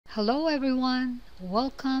Hello everyone,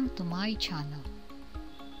 welcome to my channel,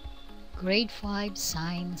 Grade 5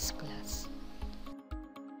 Science class.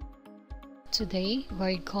 Today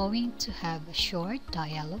we're going to have a short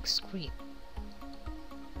dialogue script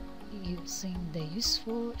using the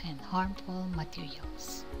useful and harmful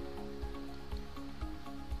materials.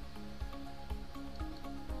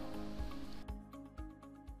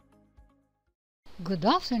 Good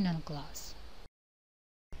afternoon, class.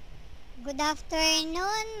 Good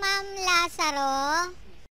afternoon, Ma'am Lazaro.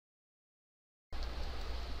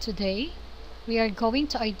 Today, we are going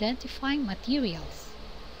to identify materials.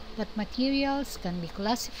 That materials can be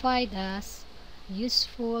classified as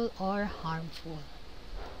useful or harmful.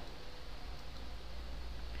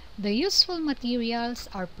 The useful materials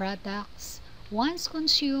are products once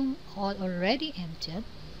consumed or already emptied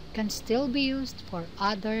can still be used for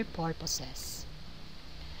other purposes.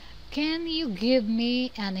 Can you give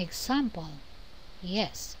me an example?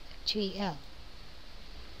 Yes, JL.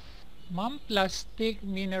 Ma'am, plastic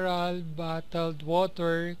mineral bottled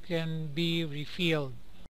water can be refilled.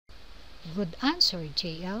 Good answer,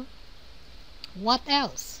 JL. What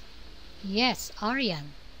else? Yes,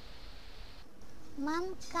 Aryan.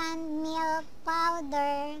 Ma'am, canned milk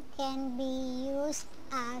powder can be used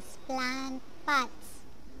as plant pots.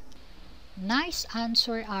 Nice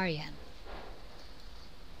answer, Aryan.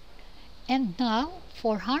 And now,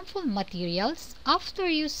 for harmful materials, after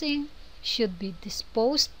using, should be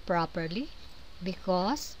disposed properly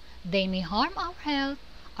because they may harm our health,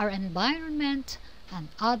 our environment, and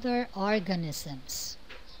other organisms.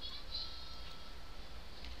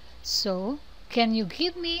 So, can you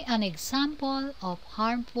give me an example of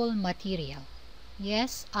harmful material?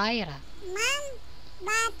 Yes, Ira. Ma'am,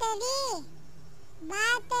 battery.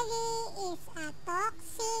 Battery is a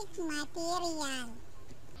toxic material.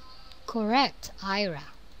 Correct, Ira.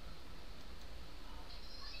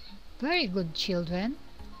 Very good, children.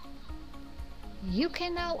 You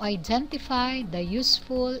can now identify the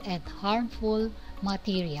useful and harmful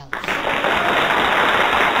materials.